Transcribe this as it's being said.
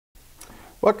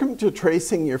Welcome to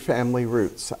Tracing Your Family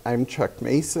Roots. I'm Chuck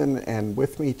Mason, and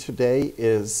with me today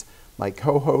is my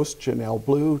co-host, Janell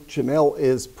Blue. Janell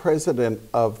is president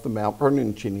of the Mount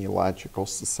Vernon Genealogical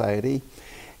Society,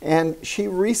 and she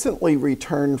recently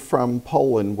returned from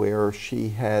Poland, where she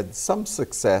had some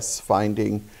success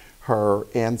finding her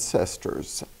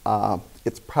ancestors.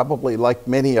 It's probably like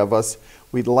many of us,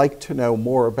 we'd like to know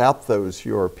more about those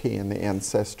European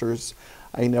ancestors.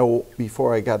 I know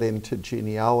before I got into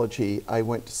genealogy, I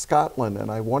went to Scotland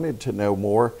and I wanted to know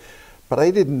more, but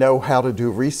I didn't know how to do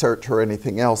research or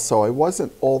anything else, so I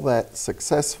wasn't all that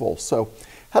successful. So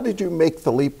how did you make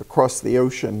the leap across the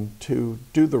ocean to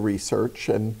do the research,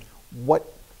 and what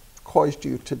caused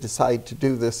you to decide to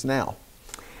do this now?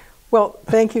 Well,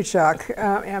 thank you, Chuck.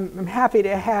 I'm happy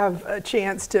to have a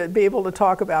chance to be able to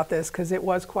talk about this because it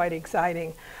was quite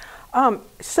exciting.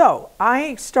 So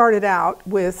I started out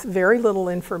with very little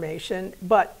information,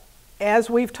 but as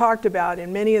we've talked about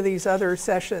in many of these other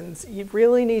sessions, you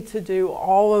really need to do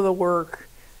all of the work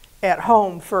at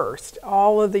home first,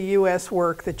 all of the U.S.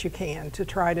 work that you can to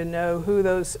try to know who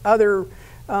those other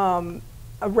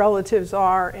relatives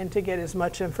are and to get as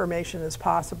much information as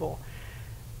possible.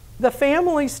 The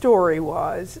family story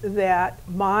was that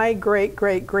my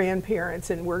great-great-grandparents,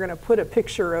 and we're going to put a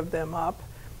picture of them up,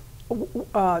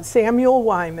 Samuel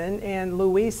Wyman and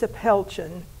Louisa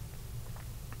Pelchin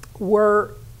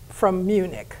were from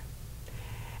Munich.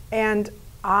 And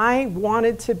I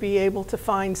wanted to be able to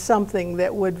find something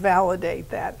that would validate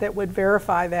that would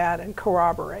verify that and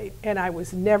corroborate. And I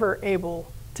was never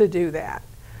able to do that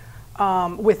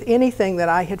with anything that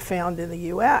I had found in the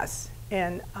U.S.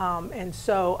 And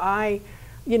so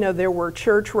there were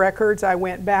church records. I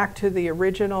went back to the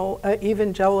original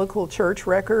evangelical church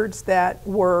records that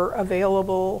were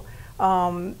available.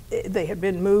 They had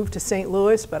been moved to St.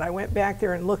 Louis, but I went back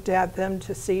there and looked at them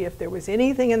to see if there was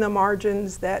anything in the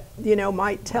margins that,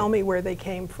 might tell me where they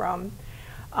came from.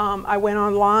 I went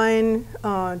online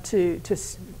to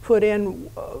put in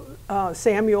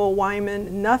Samuel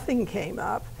Wyman. Nothing came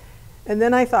up. And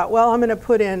then I thought, well, I'm going to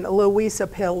put in Louisa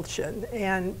Pelchin.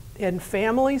 And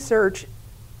Family Search,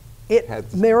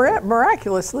 it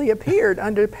miraculously appeared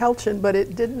under Pelchin, but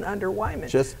it didn't under Wyman.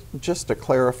 Just to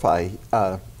clarify,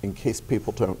 in case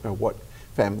people don't know what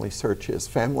Family Search is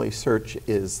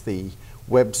the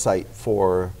website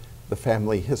for the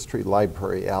Family History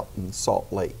Library out in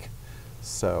Salt Lake.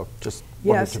 So just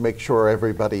wanted to make sure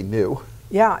everybody knew.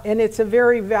 Yeah, and it's a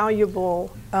very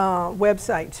valuable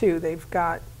website too. They've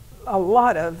got a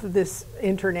lot of this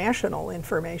international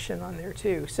information on there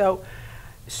too. So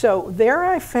there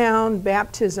I found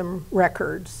baptism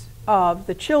records of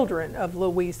the children of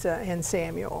Louisa and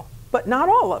Samuel, but not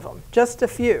all of them, just a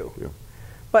few. Yeah.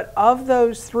 But of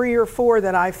those 3 or 4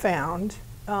 that I found,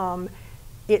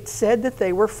 it said that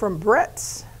they were from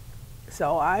Bretz.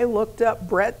 So I looked up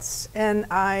Bretz and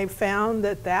I found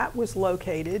that that was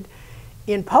located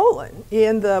in Poland,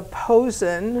 in the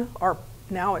Posen, or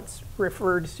now it's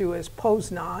referred to as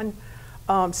Poznan,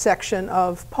 section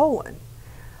of Poland.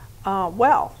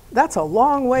 Well, that's a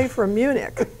long way from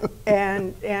Munich,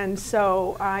 and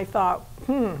so I thought,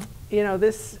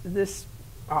 this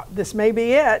may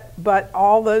be it. But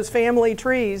all those family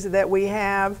trees that we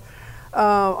have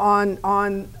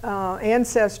on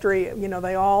Ancestry,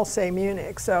 they all say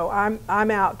Munich. So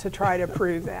I'm out to try to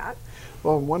prove that.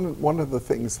 Well, one of the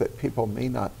things that people may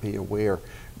not be aware,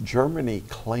 Germany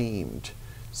claimed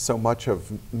so much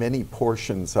of many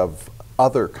portions of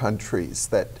other countries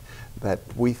that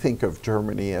we think of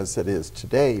Germany as it is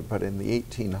today, but in the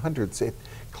 1800s it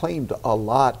claimed a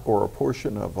lot, or a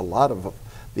portion of a lot of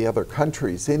the other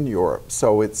countries in Europe.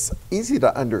 So it's easy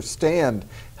to understand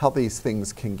how these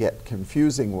things can get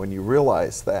confusing when you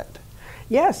realize that.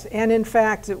 Yes, and in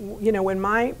fact, when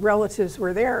my relatives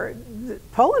were there,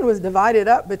 Poland was divided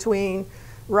up between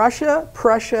Russia,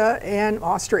 Prussia, and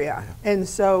Austria. And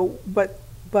so, but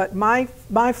my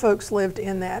folks lived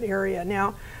in that area.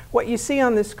 Now, what you see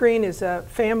on the screen is a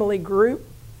family group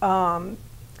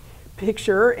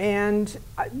picture, and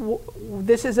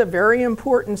this is a very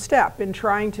important step in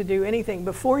trying to do anything.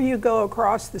 Before you go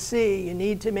across the sea, you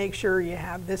need to make sure you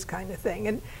have this kind of thing.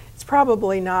 And it's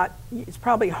probably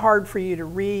hard for you to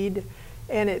read,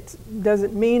 and it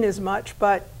doesn't mean as much,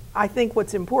 but I think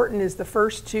what's important is the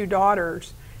first 2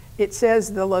 daughters, it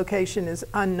says the location is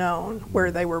unknown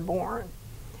where they were born.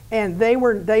 And they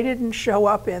didn't show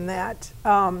up in that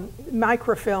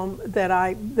microfilm that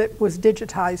was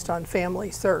digitized on Family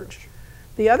Search.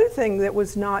 The other thing that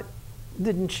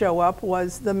didn't show up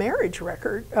was the marriage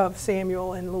record of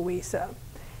Samuel and Louisa.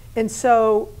 And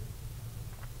so,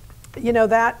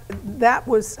 that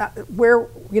was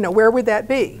where would that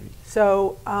be?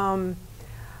 So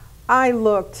I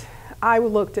looked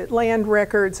at land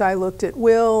records, I looked at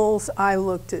wills, I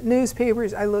looked at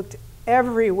newspapers, I looked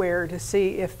everywhere to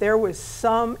see if there was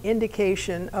some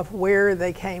indication of where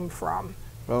they came from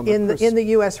in the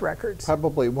U.S. records.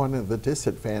 Probably one of the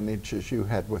disadvantages you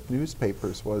had with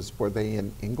newspapers was, were they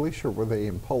in English or were they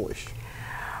in Polish?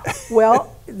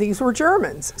 Well, these were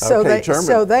Germans, so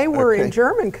they were in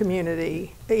German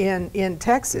community in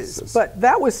Texas. But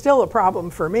that was still a problem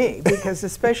for me because,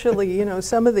 especially, you know,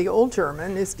 some of the old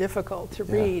German is difficult to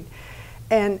read,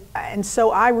 and so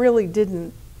I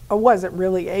wasn't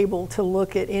really able to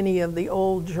look at any of the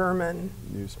old German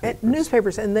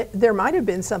newspapers, and there might have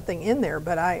been something in there,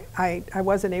 but I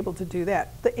wasn't able to do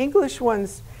that. The English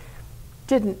ones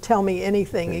didn't tell me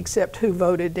anything except who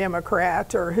voted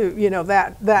Democrat or who, you know,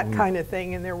 that kind of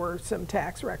thing, and there were some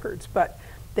tax records, but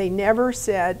they never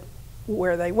said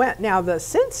where they went. Now the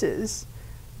census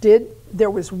there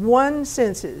was one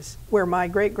census where my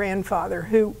great-grandfather,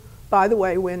 who, by the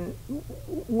way,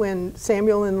 when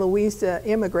Samuel and Louisa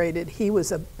immigrated, he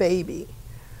was a baby.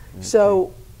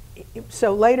 So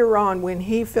later on, when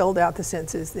he filled out the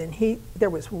census, then there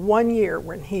was 1 year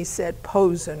when he said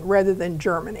Posen rather than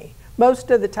Germany.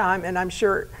 Most of the time, and I'm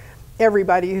sure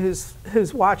everybody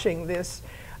who's watching this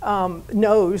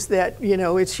knows that, you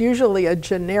know, it's usually a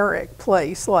generic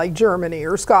place like Germany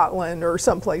or Scotland or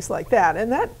someplace like that,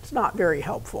 and that's not very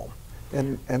helpful.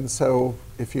 And so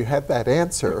if you had that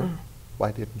answer,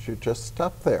 why didn't you just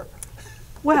stop there?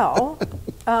 Well,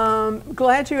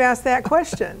 glad you asked that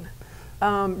question.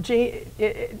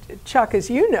 Chuck, as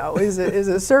you know, is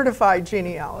a certified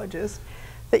genealogist,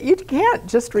 that you can't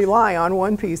just rely on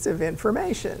one piece of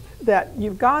information, that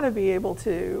you've got to be able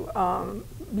to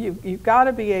you've got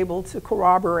to be able to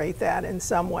corroborate that in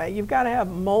some way. You've got to have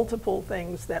multiple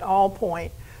things that all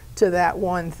point to that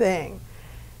one thing.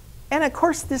 And of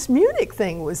course, this Munich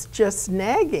thing was just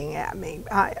nagging at me.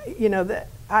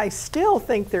 I still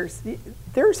think there's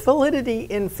validity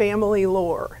in family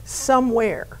lore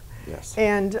somewhere. Yes.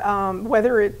 And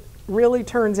whether it really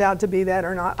turns out to be that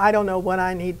or not, I don't know what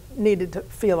I needed to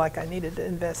feel like I needed to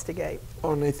investigate.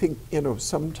 Oh, and I think, you know,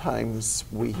 sometimes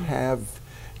we have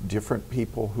different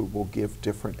people who will give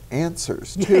different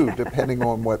answers too, depending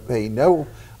on what they know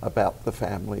about the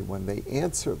family when they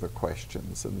answer the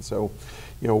questions. And so,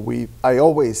 you know, I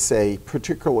always say,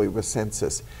 particularly with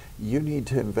census, you need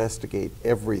to investigate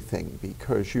everything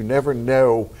because you never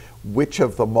know which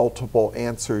of the multiple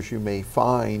answers you may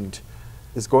find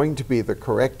is going to be the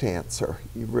correct answer.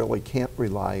 You really can't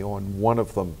rely on one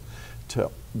of them to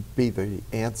be the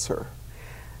answer.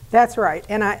 That's right,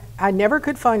 and I never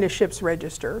could find a ship's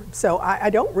register, so I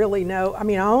don't really know. I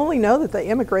mean, I only know that they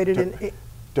immigrated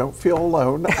Don't feel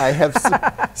alone. I have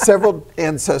several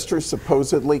ancestors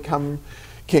supposedly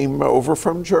came over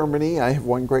from Germany. I have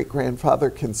one great-grandfather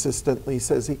consistently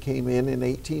says he came in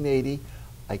 1880.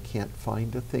 I can't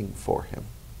find a thing for him.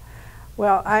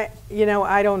 Well, I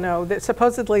don't know. That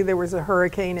supposedly there was a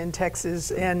hurricane in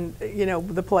Texas, and you know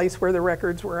the place where the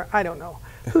records were. I don't know.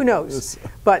 Who knows?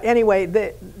 But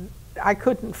anyway, I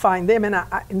couldn't find them,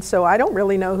 and so I don't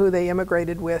really know who they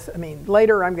immigrated with. I mean,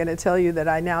 later I'm going to tell you that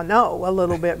I now know a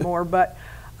little bit more, but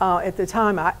at the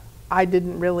time I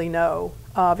didn't really know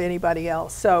of anybody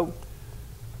else. So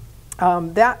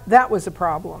that was a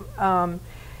problem.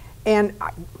 And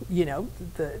you know,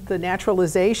 the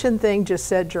naturalization thing just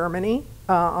said Germany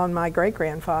on my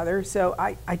great-grandfather, so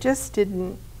I just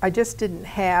didn't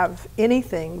have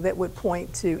anything that would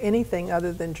point to anything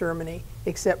other than Germany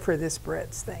except for this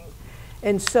Brits thing.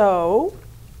 And so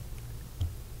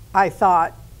I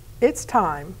thought, it's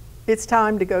time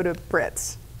to go to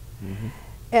Brits. Mm-hmm.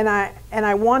 And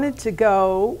I wanted to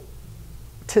go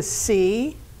to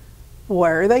see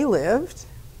where they lived.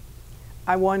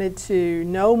 I wanted to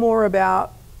know more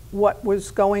about what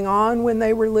was going on when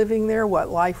they were living there, what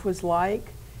life was like.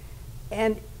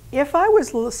 And if I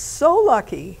was so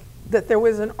lucky that there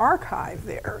was an archive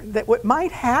there that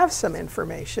might have some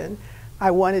information,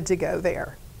 I wanted to go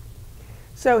there.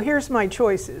 So here's my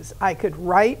choices. I could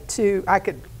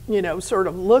sort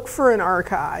of look for an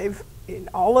archive. And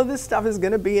all of this stuff is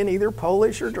going to be in either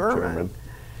Polish or German.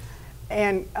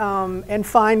 And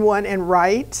find one and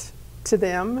write to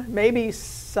them. Maybe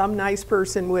some nice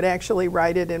person would actually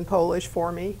write it in Polish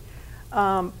for me.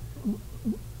 And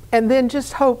then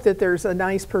just hope that there's a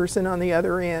nice person on the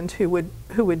other end who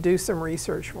would do some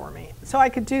research for me. So I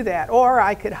could do that. Or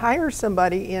I could hire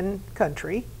somebody in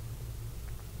country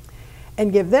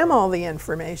and give them all the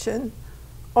information.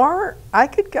 Or I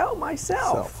could go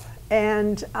myself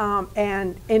and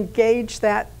engage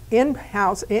that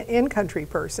in-country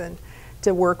person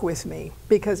to work with me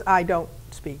because I don't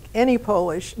speak any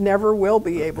Polish, never will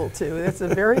be able to. It's a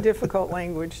very difficult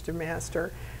language to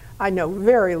master. I know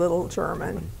very little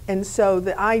German. And so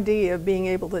the idea of being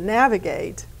able to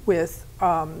navigate with,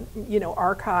 you know,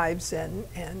 archives and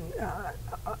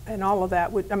all of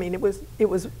that would, I mean, it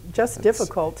was just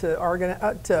difficult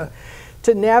to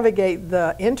navigate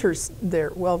the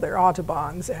their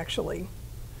autobahns actually.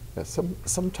 Yeah,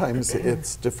 sometimes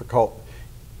it's difficult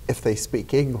if they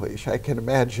speak English. I can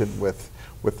imagine with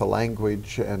the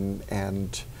language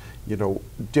and you know,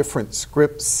 different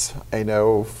scripts. I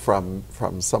know from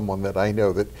someone that I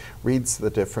know that reads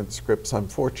the different scripts.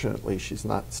 Unfortunately, she's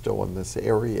not still in this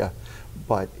area,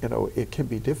 but you know, it can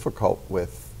be difficult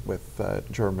with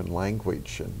German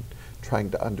language and trying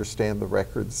to understand the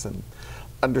records and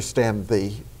understand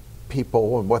the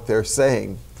people and what they're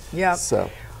saying. Yeah. So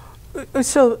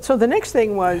the next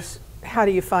thing was, how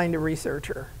do you find a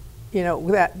researcher? You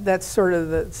know, that's sort of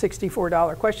the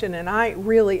 $64 question, and I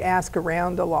really ask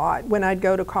around a lot. When I'd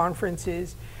go to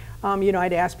conferences, you know,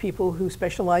 I'd ask people who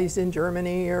specialized in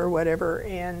Germany or whatever,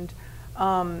 and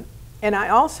I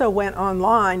also went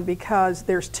online because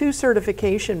there's two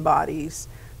certification bodies.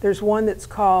 There's one that's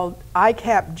called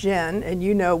ICAP-GEN, and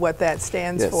you know what that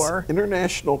stands for.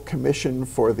 International Commission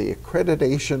for the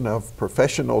Accreditation of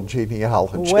Professional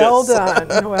Genealogists. Well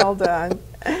done, well done.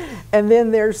 And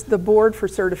then there's the Board for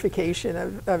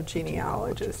Certification of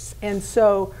Genealogists. And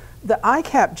so the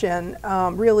ICAP-GEN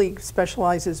really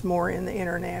specializes more in the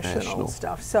international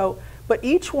stuff. So, but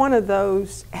each one of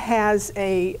those has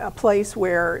a place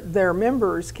where their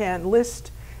members can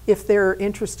list if they're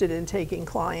interested in taking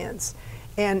clients.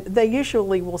 And they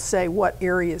usually will say what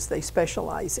areas they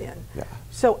specialize in. Yeah.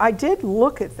 So I did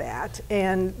look at that,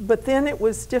 but then it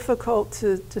was difficult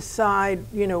to decide,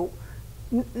 you know,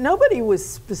 nobody was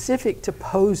specific to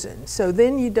Posen, so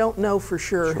then you don't know for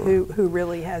sure. Who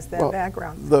really has that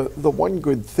background. The one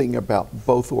good thing about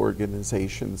both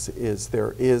organizations is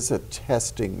there is a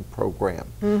testing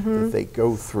program that they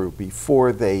go through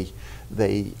before they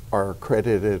are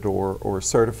accredited or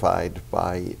certified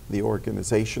by the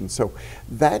organization, so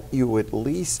that you at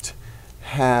least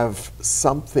have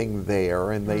something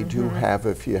there, and they do have,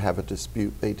 if you have a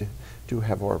dispute, they do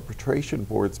have arbitration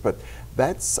boards, but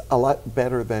that's a lot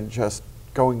better than just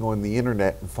going on the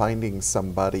internet and finding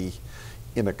somebody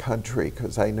in a country,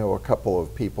 because I know a couple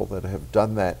of people that have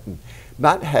done that and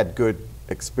not had good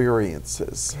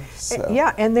experiences. So.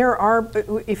 Yeah, and there are,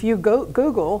 if you go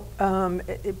Google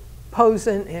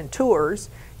Posen and tours,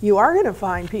 you are going to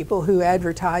find people who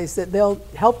advertise that they'll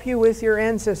help you with your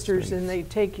ancestors and they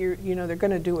take your, you know, they're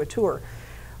going to do a tour.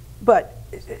 But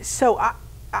so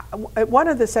at one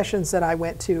of the sessions that I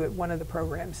went to at one of the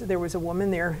programs, there was a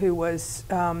woman there who was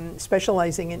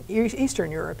specializing in Eastern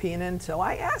European, and so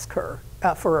I asked her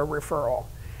for a referral.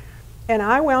 And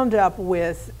I wound up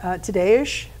with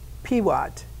Tadeusz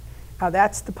Piłat.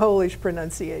 That's the Polish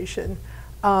pronunciation.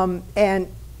 And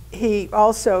he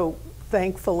also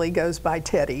thankfully goes by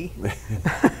Teddy.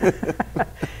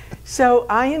 So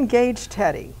I engaged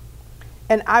Teddy,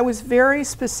 and I was very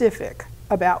specific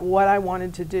about what I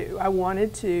wanted to do. I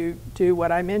wanted to do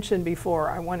what I mentioned before.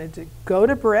 I wanted to go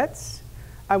to Brett's.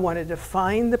 I wanted to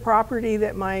find the property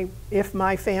that if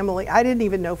my family, I didn't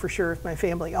even know for sure if my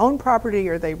family owned property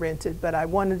or they rented, but I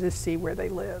wanted to see where they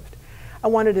lived. I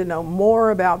wanted to know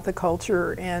more about the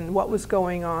culture and what was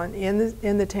going on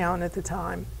in the town at the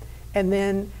time, and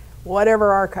then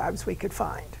whatever archives we could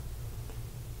find.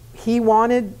 He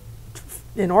wanted,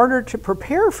 in order to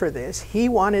prepare for this, he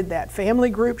wanted that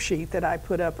family group sheet that I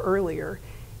put up earlier.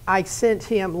 I sent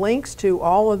him links to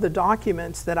all of the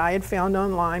documents that I had found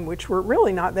online, which were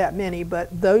really not that many,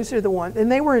 but those are the ones,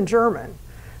 and they were in German.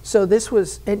 So this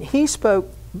was, and he spoke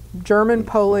German,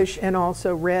 Polish, and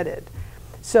also read it.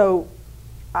 So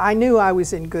I knew I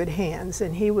was in good hands,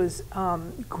 and he was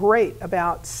great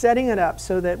about setting it up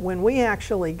so that when we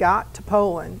actually got to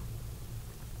Poland,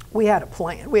 we had a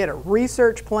plan. We had a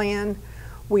research plan.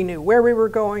 We knew where we were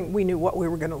going. We knew what we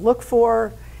were going to look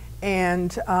for,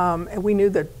 and we knew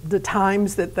the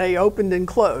times that they opened and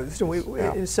closed.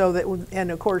 And so that,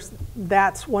 and of course,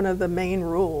 that's one of the main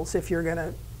rules if you're going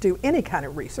to do any kind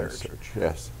of research.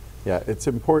 Yes, yeah, it's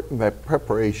important. That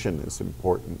preparation is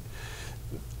important.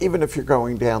 Even if you're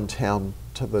going downtown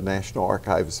to the National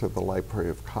Archives or the Library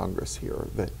of Congress here,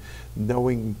 that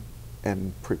knowing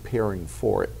and preparing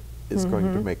for it is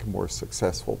going to make a more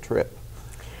successful trip.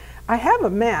 I have a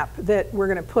map that we're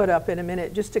going to put up in a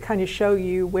minute just to kind of show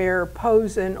you where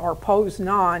Posen or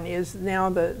Poznan is now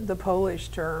the Polish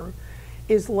term,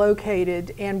 is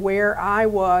located, and where I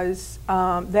was,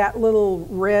 that little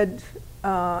red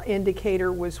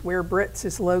indicator was where Brits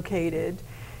is located.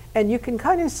 And you can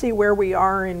kind of see where we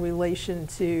are in relation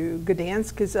to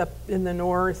Gdansk is up in the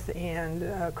north,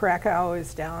 and Krakow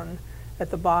is down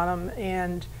at the bottom,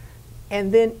 and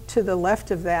then to the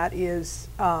left of that is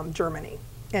Germany.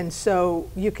 And so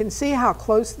you can see how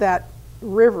close that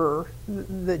river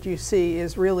that you see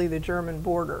is really the German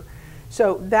border.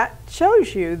 So that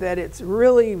shows you that it's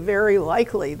really very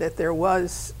likely that there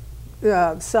was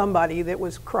somebody that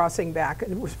was crossing back,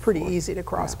 and it was pretty easy to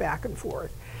cross back and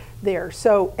forth there.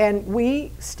 So, and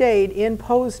we stayed in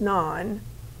Poznan,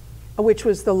 which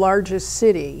was the largest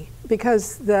city,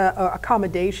 because the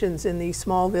accommodations in these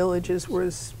small villages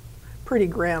was pretty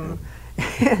grim.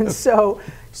 And so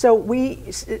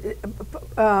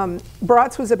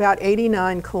Bratz was about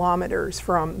 89 kilometers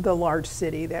from the large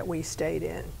city that we stayed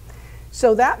in.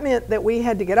 So that meant that we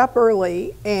had to get up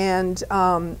early, and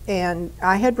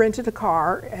I had rented a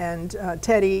car, and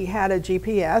Teddy had a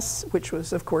GPS, which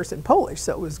was of course in Polish,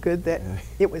 so it was good that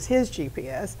it was his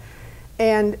GPS.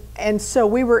 And so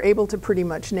we were able to pretty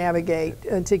much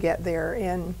navigate to get there,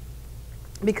 and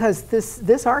because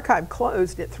this archive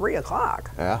closed at 3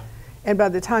 o'clock. Yeah. And by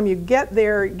the time you get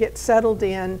there, get settled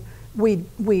in,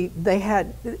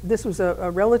 this was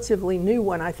a relatively new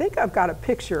one. I think I've got a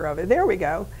picture of it. There we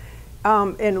go.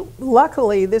 And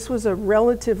luckily, this was a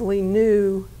relatively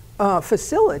new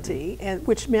facility,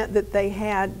 which meant that they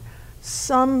had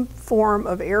some form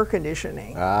of air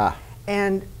conditioning.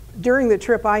 And during the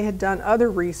trip, I had done other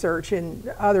research in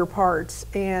other parts,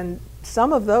 and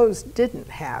some of those didn't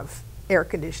have air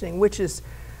conditioning, which is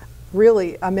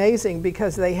really amazing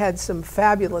because they had some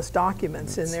fabulous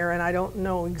documents in there, and I don't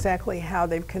know exactly how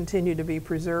they've continued to be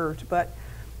preserved, but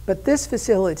this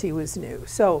facility was new.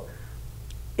 So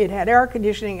it had air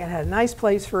conditioning, it had a nice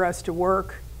place for us to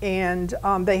work, and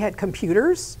they had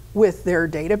computers with their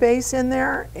database in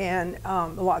there, and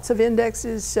lots of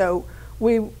indexes. So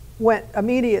we went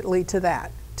immediately to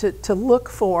that to look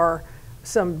for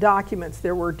some documents.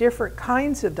 There were different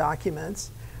kinds of documents,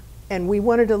 and we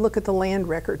wanted to look at the land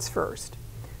records first.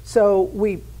 So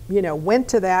we, went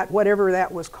to that, whatever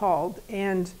that was called,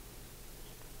 and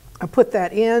I put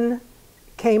that in,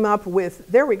 came up with,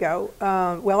 there we go.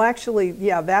 Well, actually,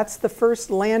 yeah, that's the first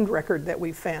land record that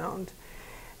we found.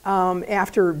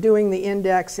 After doing the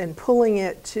index and pulling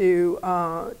it to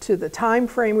the time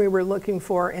frame we were looking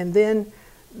for, and then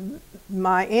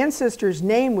my ancestor's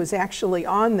name was actually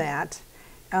on that.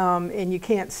 And you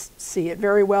can't see it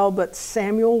very well, but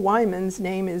Samuel Wyman's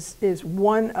name is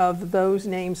one of those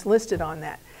names listed on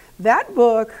that. That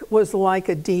book was like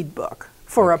a deed book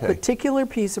for a particular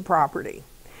piece of property.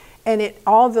 And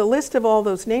the list of all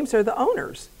those names are the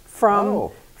owners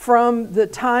from the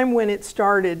time when it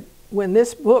started, when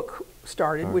this book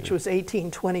started, which was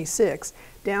 1826,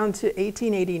 down to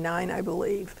 1889, I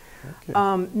believe.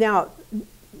 Now,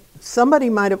 somebody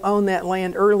might have owned that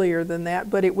land earlier than that,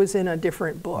 but it was in a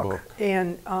different book.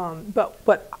 And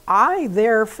but I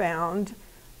there found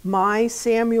my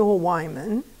Samuel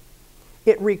Wyman.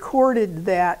 It recorded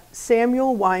that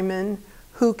Samuel Wyman,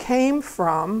 who came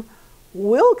from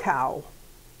Wilkow,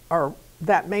 or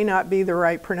that may not be the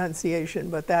right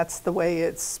pronunciation, but that's the way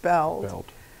it's spelled,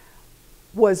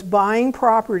 was buying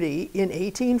property in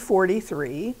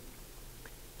 1843.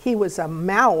 He was a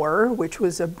mower, which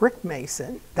was a brick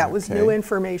mason. That was new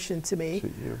information to me.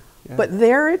 But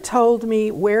there it told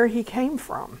me where he came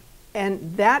from.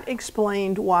 And that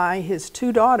explained why his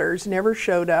two daughters never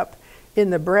showed up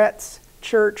in the Brett's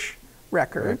church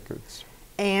records.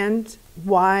 And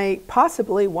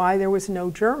possibly why there was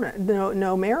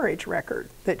no marriage record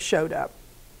that showed up.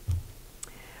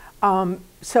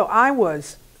 So I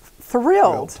was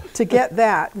thrilled to get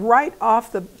that right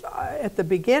off at the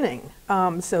beginning.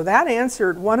 So that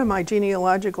answered one of my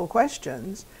genealogical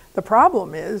questions. The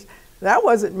problem is that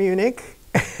wasn't Munich.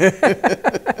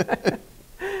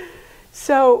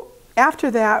 So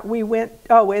after that we went,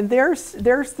 and there's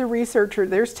the researcher,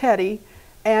 there's Teddy,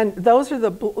 and those are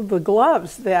the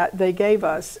gloves that they gave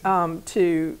us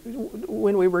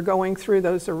when we were going through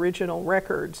those original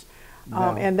records.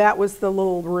 And that was the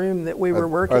little room that we were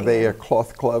working in. Are they a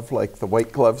cloth glove like the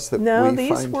white gloves that we find here?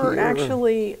 No, these were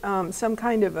actually some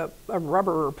kind of a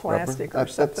rubber or plastic or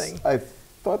something. I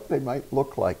thought they might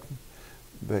look like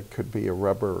they could be a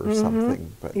rubber or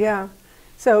something. But yeah.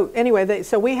 So anyway,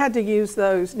 so we had to use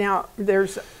those. Now,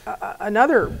 there's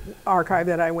another archive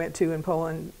that I went to in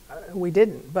Poland. We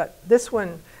didn't, but this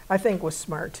one I think was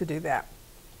smart to do that.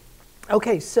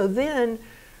 Okay, so then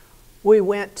we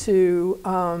went to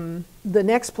the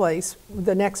next place.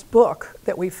 The next book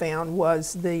that we found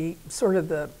was the sort of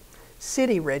the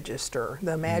city register,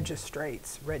 the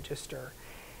magistrate's register.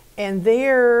 And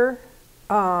there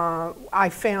I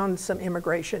found some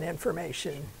immigration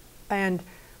information. And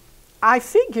I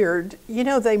figured, you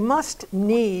know, they must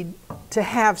need to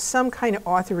have some kind of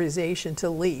authorization to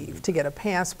leave, to get a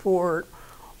passport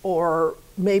or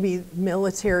maybe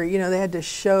military. You know, they had to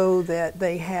show that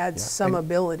they had some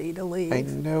ability to leave. I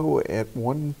know at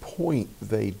one point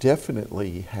they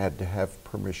definitely had to have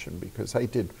permission, because I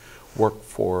did work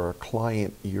for a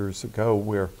client years ago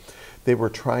where they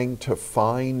were trying to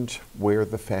find where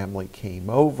the family came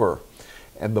over.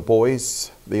 And the boys,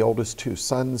 the oldest two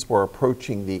sons, were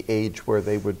approaching the age where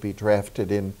they would be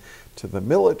drafted into the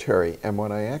military. And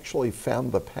when I actually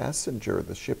found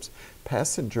the ship's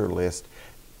passenger list,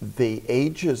 the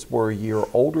ages were a year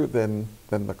older than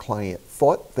the client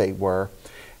thought they were.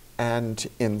 And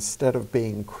instead of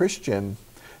being Christian,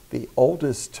 the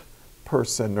oldest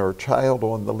person or child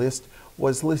on the list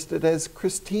was listed as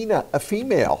Christina, a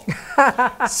female.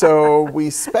 So we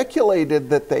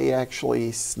speculated that they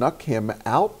actually snuck him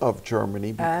out of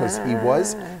Germany because he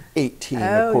was 18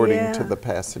 according to the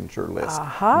passenger list,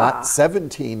 not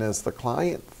 17 as the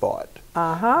client thought.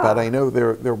 But I know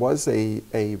there was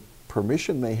a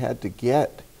permission they had to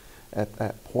get at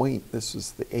that point. This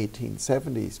was the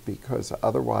 1870s, because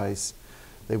otherwise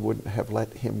they wouldn't have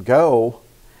let him go.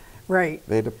 Right.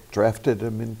 They'd have drafted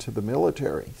him into the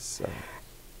military. So.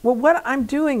 Well, what I'm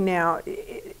doing now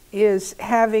is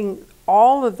having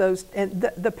all of those, and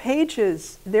the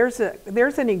pages. There's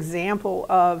an example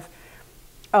of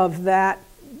that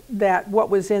what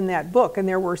was in that book, and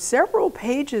there were several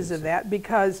pages of that,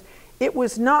 because it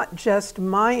was not just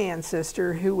my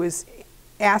ancestor who was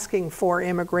asking for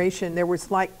immigration. There was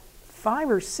like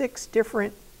 5 or 6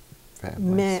 different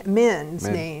men's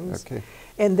names. Okay.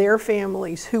 And their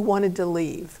families who wanted to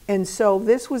leave. And so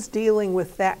this was dealing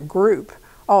with that group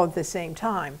all at the same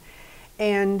time.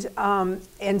 And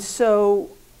so,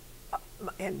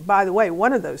 and by the way,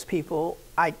 one of those people,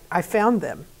 I found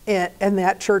them in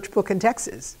that church book in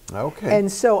Texas. Okay.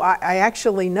 And so I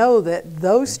actually know that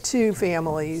those two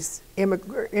families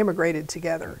immigrated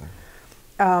together.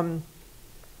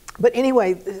 But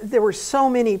anyway, there were so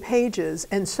many pages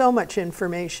and so much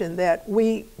information that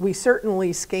we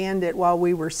certainly scanned it while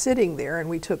we were sitting there, and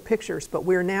we took pictures. But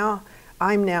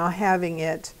I'm now having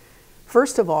it,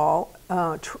 first of all,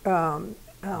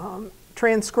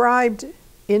 transcribed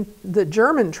in the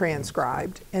German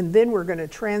transcribed, and then we're going to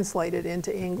translate it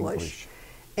into English.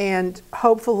 And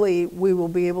hopefully we will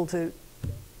be able to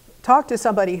talk to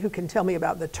somebody who can tell me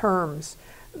about the terms,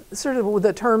 sort of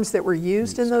the terms that were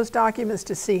used in those documents,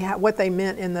 to see what they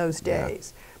meant in those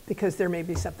days, because there may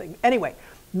be something. Anyway,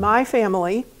 my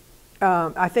family,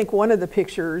 I think one of the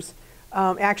pictures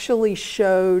actually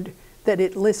showed that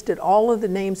it listed all of the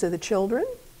names of the children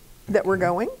that were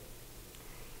going.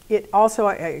 It also,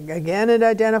 again, it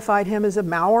identified him as a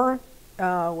Maurer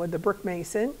with the brick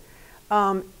mason.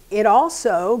 It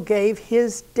also gave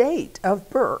his date of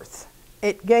birth.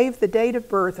 It gave the date of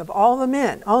birth of all the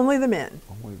men, only the men.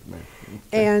 Only the men.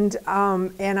 Okay.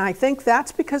 And I think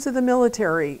that's because of the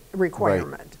military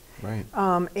requirement. Right.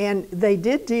 And they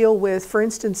did deal with, for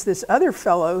instance, this other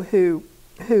fellow who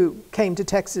came to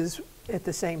Texas at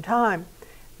the same time.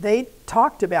 They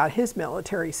talked about his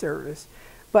military service.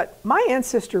 But my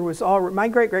ancestor was already, my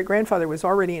great-great-grandfather was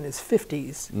already in his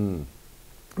 50s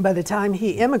by the time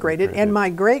he immigrated, and my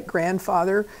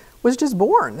great-grandfather was just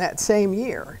born that same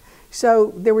year.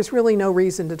 So there was really no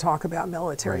reason to talk about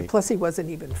military. Right. Plus, he wasn't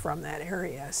even from that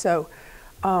area. So,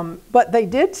 but they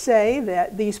did say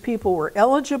that these people were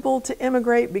eligible to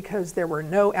immigrate because there were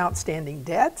no outstanding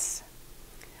debts.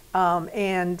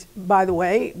 And by the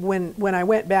way, when I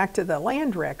went back to the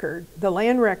land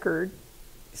record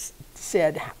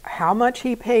said how much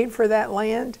he paid for that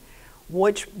land,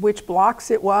 which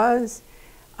blocks it was,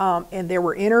 and there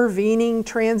were intervening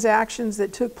transactions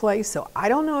that took place. So I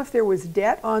don't know if there was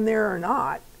debt on there or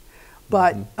not,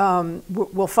 but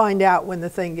we'll find out when the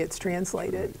thing gets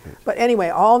translated. But anyway,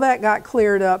 all that got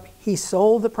cleared up. He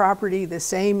sold the property the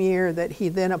same year that he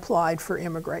then applied for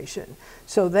immigration.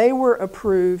 So they were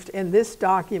approved, and this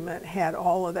document had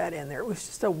all of that in there. It was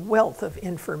just a wealth of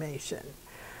information.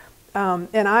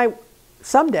 And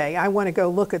someday I want to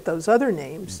go look at those other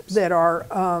names that are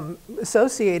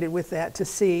associated with that to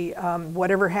see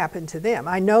whatever happened to them.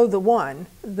 I know the one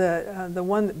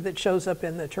that shows up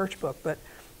in the church book, but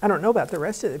I don't know about the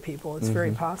rest of the people. It's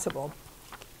very possible.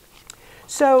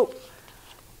 So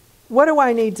what do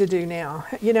I need to do now?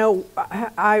 You know,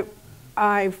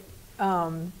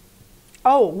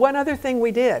 one other thing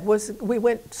we did was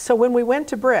when we went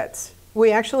to Brett's,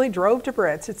 we actually drove to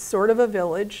Brett's. It's sort of a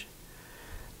village.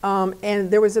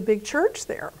 And there was a big church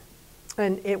there.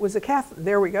 And it was a Catholic,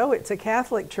 there we go, it's a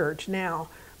Catholic church now.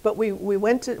 But we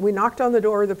knocked on the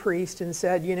door of the priest and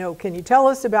said, you know, can you tell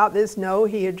us about this? No,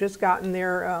 he had just gotten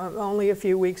there only a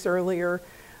few weeks earlier.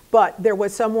 But there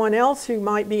was someone else who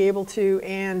might be able to,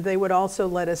 and they would also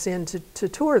let us in to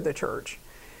tour the church.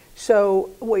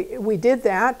 So we did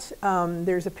that.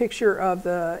 There's a picture of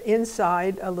the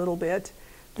inside a little bit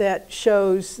that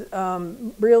shows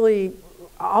really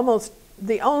almost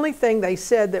the only thing they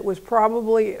said that was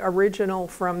probably original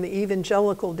from the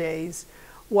evangelical days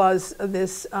was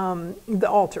this, the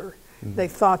altar. Mm-hmm. They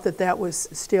thought that that was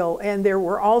still, and there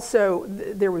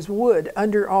was wood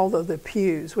under all of the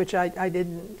pews, which I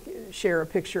didn't share a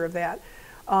picture of that,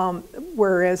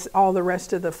 whereas all the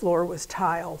rest of the floor was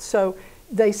tile. So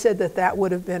they said that that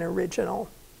would have been original.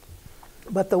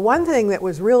 But the one thing that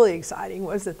was really exciting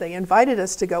was that they invited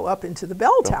us to go up into the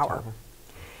bell tower.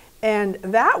 And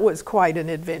that was quite an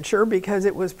adventure because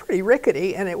it was pretty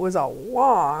rickety and it was a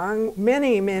long,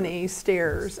 many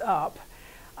stairs up.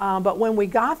 But when we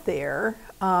got there,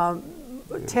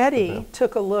 Teddy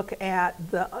took a look at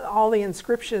all the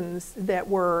inscriptions that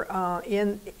were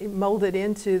molded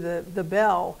into the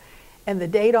bell, and the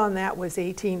date on that was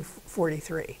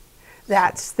 1843.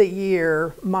 That's the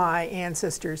year my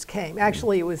ancestors came.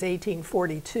 Actually, it was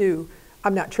 1842.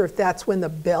 I'm not sure if that's when the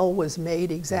bell was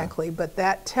made exactly, but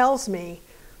that tells me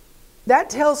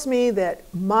that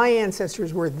my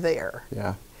ancestors were there.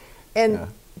 Yeah. And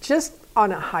just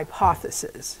on a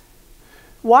hypothesis,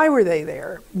 why were they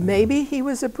there? Maybe he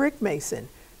was a brick mason.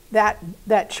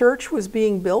 That church was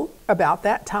being built about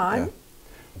that time.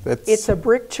 Yeah. It's a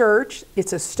brick church.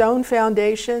 It's a stone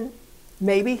foundation.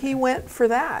 Maybe he went for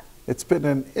that. It's been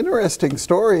an interesting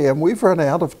story, and we've run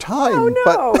out of time. Oh,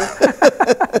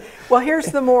 no. Well, here's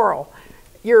the moral.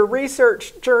 Your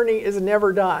research journey is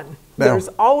never done. No. There's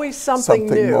always something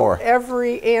new. More.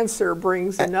 Every answer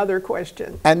brings another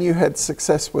question. And you had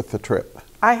success with the trip.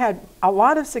 I had a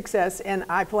lot of success, and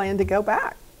I plan to go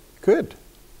back. Good.